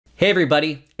Hey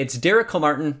everybody, it's Derek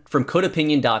Comartin from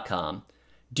CodeOpinion.com.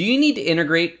 Do you need to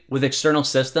integrate with external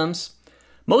systems?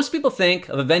 Most people think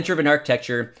of event-driven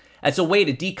architecture as a way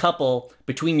to decouple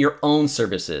between your own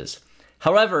services.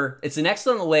 However, it's an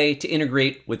excellent way to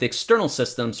integrate with external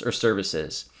systems or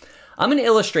services. I'm going to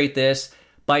illustrate this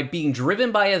by being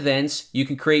driven by events. You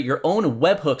can create your own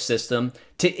webhook system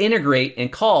to integrate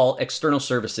and call external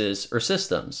services or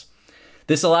systems.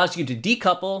 This allows you to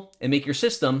decouple and make your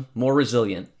system more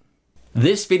resilient.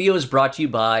 This video is brought to you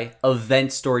by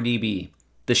EventStoreDB,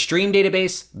 the stream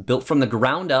database built from the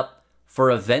ground up for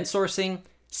event sourcing,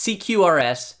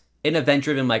 CQRS, and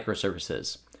event-driven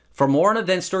microservices. For more on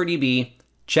EventStoreDB,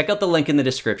 check out the link in the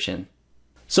description.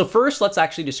 So first, let's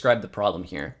actually describe the problem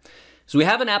here. So we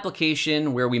have an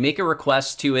application where we make a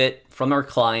request to it from our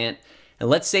client, and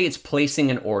let's say it's placing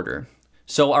an order.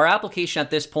 So our application at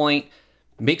this point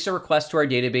makes a request to our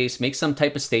database, makes some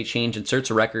type of state change, inserts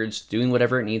records, doing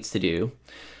whatever it needs to do.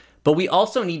 But we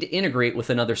also need to integrate with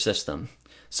another system.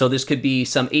 So this could be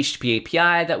some HTTP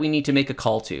API that we need to make a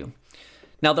call to.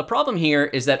 Now the problem here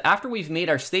is that after we've made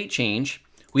our state change,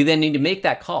 we then need to make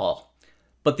that call.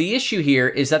 But the issue here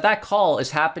is that that call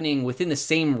is happening within the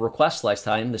same request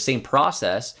lifetime, the same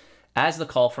process as the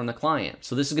call from the client.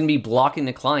 So this is going to be blocking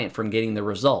the client from getting the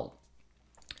result.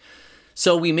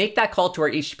 So we make that call to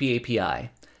our HTTP API.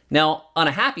 Now, on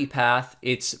a happy path,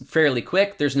 it's fairly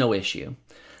quick, there's no issue.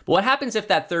 But what happens if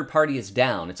that third party is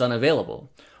down, it's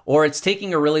unavailable, or it's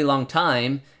taking a really long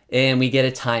time and we get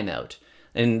a timeout?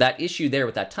 And that issue there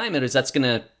with that timeout is that's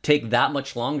gonna take that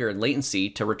much longer in latency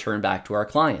to return back to our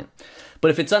client.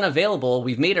 But if it's unavailable,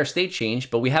 we've made our state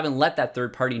change, but we haven't let that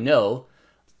third party know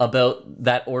about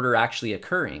that order actually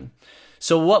occurring.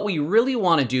 So what we really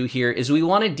wanna do here is we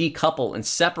wanna decouple and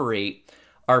separate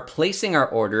our placing our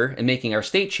order and making our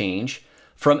state change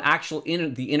from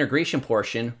the integration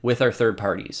portion with our third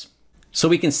parties. So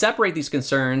we can separate these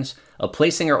concerns of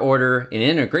placing our order and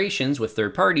integrations with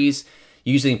third parties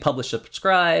using publish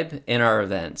subscribe and our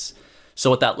events. So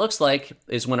what that looks like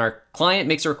is when our client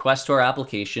makes a request to our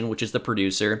application, which is the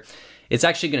producer, it's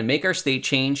actually going to make our state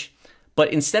change,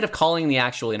 but instead of calling the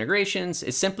actual integrations,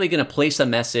 it's simply going to place a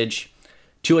message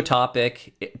to a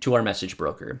topic to our message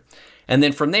broker. And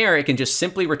then from there, it can just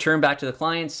simply return back to the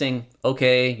client saying,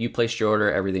 okay, you placed your order,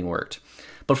 everything worked.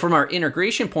 But from our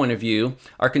integration point of view,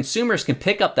 our consumers can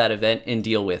pick up that event and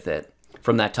deal with it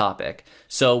from that topic.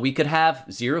 So we could have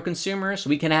 0 consumers,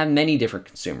 we can have many different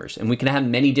consumers, and we can have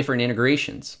many different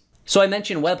integrations. So I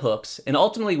mentioned webhooks, and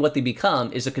ultimately what they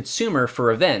become is a consumer for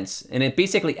events, and it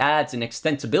basically adds an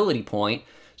extensibility point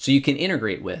so you can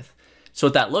integrate with. So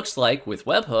what that looks like with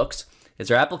webhooks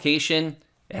is our application,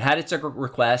 it had its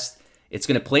request, it's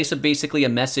going to place basically a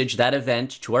message, that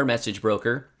event, to our message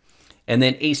broker. And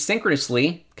then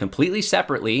asynchronously, completely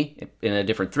separately, in a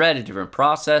different thread, a different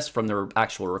process from the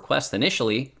actual request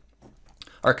initially,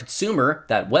 our consumer,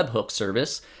 that webhook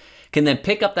service, can then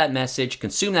pick up that message,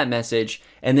 consume that message,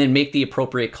 and then make the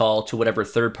appropriate call to whatever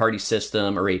third-party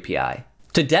system or API.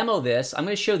 To demo this, I'm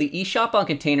going to show the eShop on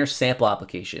Container sample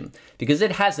application because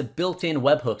it has a built-in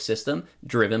webhook system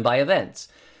driven by events.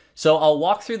 So I'll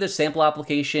walk through the sample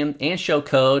application and show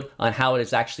code on how it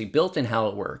is actually built and how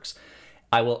it works.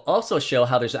 I will also show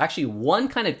how there's actually one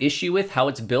kind of issue with how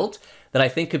it's built that I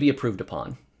think could be improved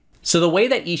upon. So the way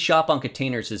that eShop on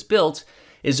Containers is built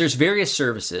is there's various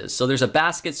services. So there's a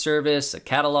basket service, a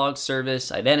catalog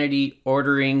service, identity,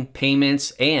 ordering,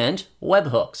 payments, and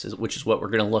webhooks, which is what we're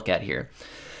going to look at here.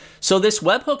 So this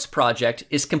webhooks project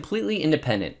is completely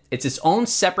independent. It's its own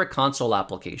separate console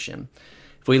application.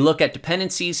 If we look at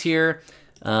dependencies here,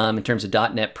 in terms of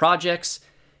 .NET projects,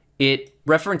 it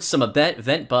referenced some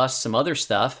event bus, some other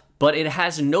stuff, but it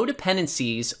has no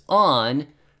dependencies on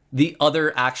the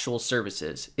other actual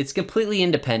services. It's completely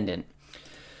independent.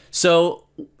 So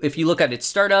if you look at its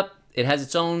startup, it has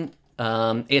its own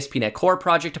ASP.NET Core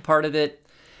project a part of it.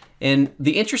 And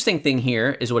the interesting thing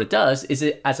here is what it does is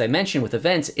it, as I mentioned with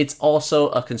events, it's also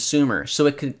a consumer. So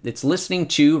it's listening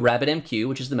to RabbitMQ,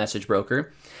 which is the message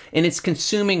broker, and it's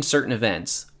consuming certain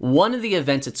events. One of the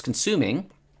events it's consuming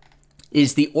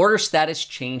is the order status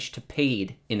change to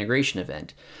paid integration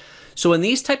event. So when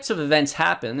these types of events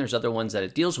happen, there's other ones that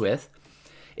it deals with,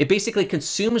 it basically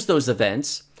consumes those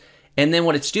events. And then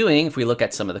what it's doing, if we look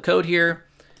at some of the code here,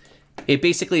 it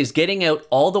basically is getting out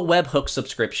all the webhook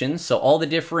subscriptions, so all the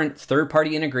different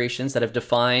third-party integrations that have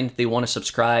defined they want to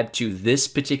subscribe to this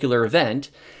particular event,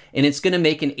 and it's going to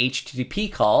make an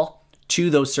HTTP call to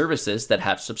those services that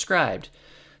have subscribed.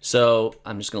 So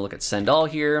I'm just going to look at send all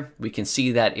here. We can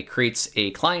see that it creates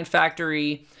a client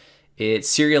factory. It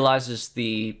serializes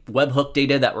the webhook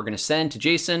data that we're going to send to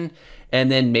JSON,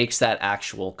 and then makes that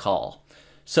actual call.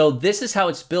 So this is how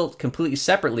it's built completely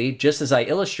separately, just as I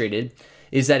illustrated,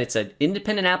 is that it's an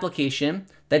independent application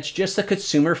that's just a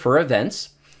consumer for events.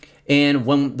 And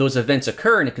when those events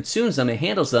occur and it consumes them, it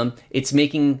handles them, it's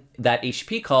making that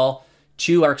HTTP call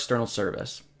to our external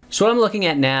service. So what I'm looking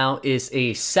at now is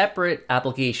a separate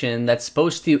application that's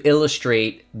supposed to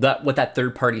illustrate what that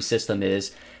third-party system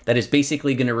is that is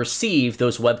basically going to receive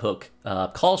those webhook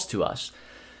calls to us.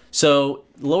 So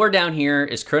lower down here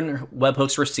is current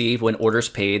webhooks received when orders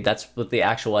paid. That's what the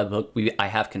actual webhook I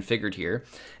have configured here.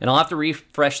 And I'll have to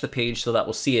refresh the page so that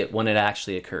we'll see it when it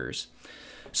actually occurs.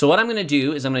 So what I'm going to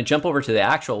do is I'm going to jump over to the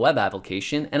actual web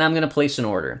application and I'm going to place an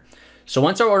order. So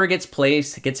once our order gets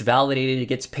placed, it gets validated, it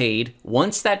gets paid.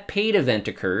 Once that paid event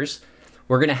occurs,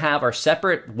 we're going to have our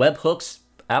separate webhooks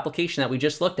application that we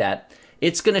just looked at.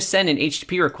 It's going to send an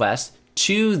HTTP request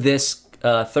to this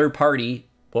third party,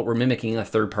 what we're mimicking a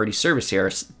third party service here,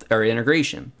 our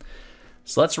integration.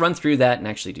 So let's run through that and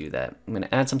actually do that. I'm going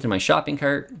to add something to my shopping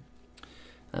cart.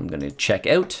 I'm going to check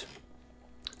out.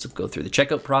 Let's go through the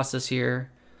checkout process here,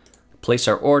 place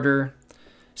our order.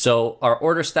 So our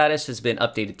order status has been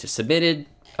updated to submitted,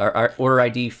 our order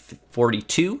ID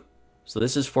 42. So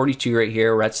this is 42 right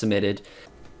here, we're at submitted.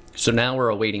 So now we're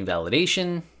awaiting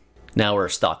validation. Now we're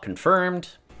stock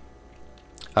confirmed.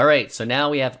 All right, so now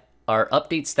we have our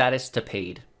update status to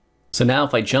paid. So now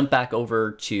if I jump back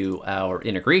over to our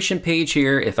integration page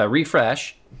here, if I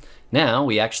refresh, now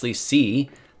we actually see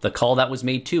the call that was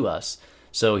made to us.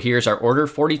 So here's our order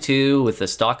 42 with the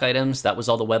stock items. That was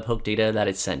all the webhook data that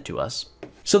it sent to us.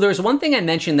 So there's one thing I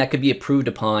mentioned that could be improved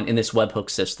upon in this webhook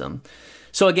system.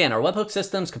 So again, our webhook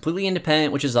system is completely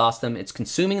independent, which is awesome. It's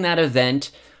consuming that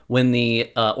event when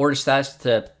the order status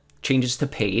changes to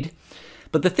paid.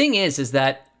 But the thing is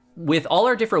that with all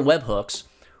our different webhooks,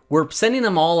 we're sending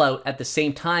them all out at the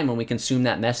same time when we consume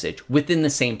that message within the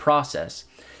same process.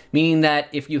 Meaning that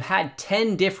if you had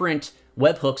 10 different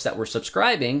webhooks that we're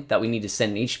subscribing that we need to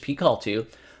send an HTTP call to,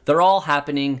 they're all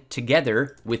happening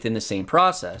together within the same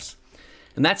process.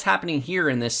 And that's happening here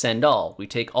in this send all. We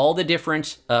take all the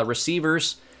different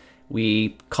receivers,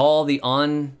 we call the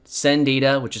on send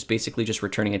data, which is basically just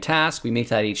returning a task, we make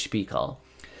that HTTP call.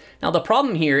 Now the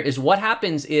problem here is what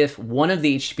happens if one of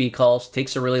the HTTP calls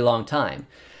takes a really long time?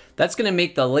 That's gonna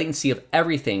make the latency of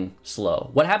everything slow.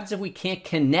 What happens if we can't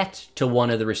connect to one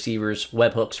of the receiver's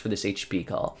webhooks for this HTTP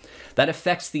call? That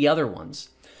affects the other ones.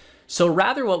 So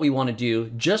rather what we wanna do,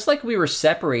 just like we were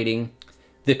separating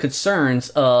the concerns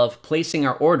of placing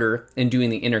our order and doing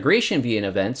the integration via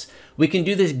events, we can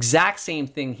do the exact same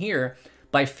thing here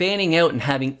by fanning out and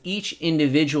having each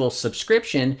individual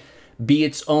subscription be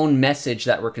its own message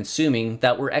that we're consuming,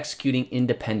 that we're executing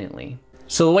independently.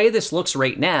 So the way this looks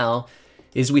right now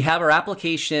is we have our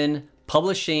application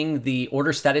publishing the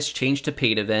order status change to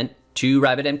paid event to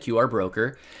RabbitMQ, our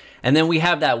broker, and then we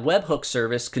have that webhook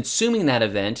service consuming that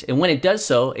event, and when it does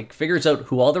so, it figures out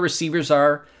who all the receivers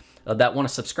are that want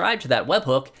to subscribe to that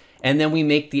webhook, and then we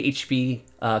make the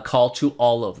HTTP call to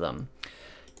all of them.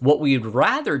 What we'd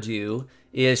rather do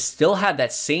is still have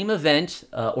that same event,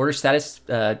 order status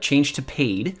change to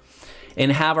paid,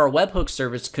 and have our webhook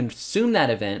service consume that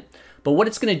event. But what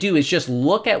it's going to do is just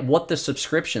look at what the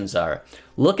subscriptions are.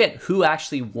 Look at who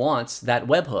actually wants that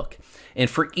webhook. And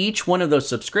for each one of those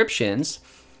subscriptions,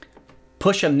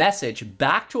 push a message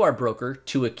back to our broker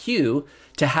to a queue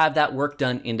to have that work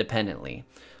done independently.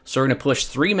 So we're going to push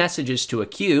 3 messages to a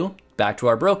queue back to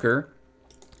our broker,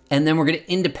 and then we're going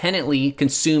to independently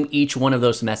consume each one of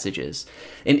those messages.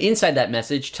 And inside that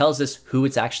message tells us who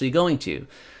it's actually going to.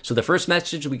 So the first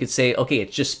message we could say, okay,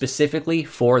 it's just specifically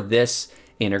for this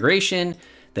integration.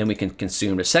 Then we can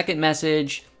consume a second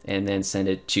message and then send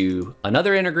it to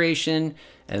another integration,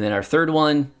 and then our third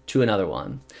one to another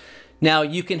one. Now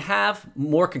you can have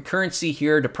more concurrency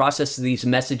here to process these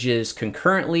messages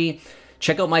concurrently.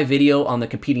 Check out my video on the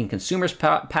competing consumers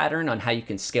pattern on how you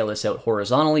can scale this out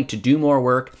horizontally to do more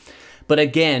work. But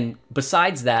again,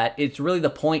 besides that, it's really the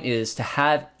point is to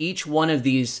have each one of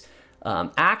these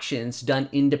actions done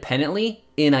independently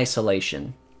in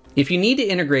isolation. If you need to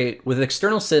integrate with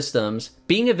external systems,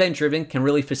 being event-driven can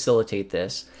really facilitate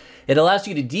this. It allows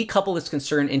you to decouple this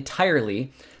concern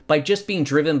entirely by just being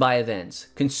driven by events.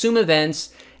 Consume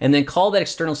events and then call that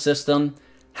external system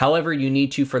however you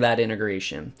need to for that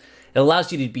integration. It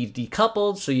allows you to be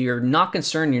decoupled so you're not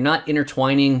concerned, you're not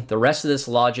intertwining the rest of this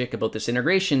logic about this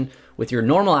integration with your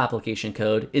normal application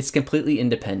code. It's completely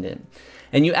independent.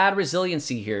 And you add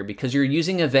resiliency here because you're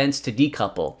using events to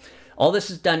decouple. All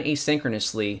this is done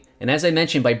asynchronously, and as I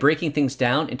mentioned, by breaking things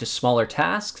down into smaller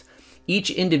tasks, each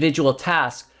individual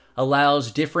task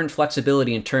allows different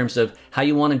flexibility in terms of how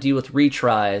you want to deal with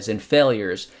retries and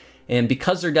failures. And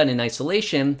because they're done in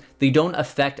isolation, they don't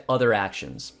affect other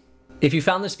actions. If you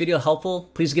found this video helpful,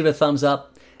 please give it a thumbs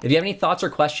up. If you have any thoughts or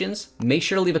questions, make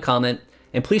sure to leave a comment,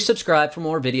 and please subscribe for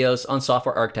more videos on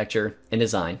software architecture and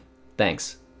design.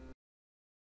 Thanks.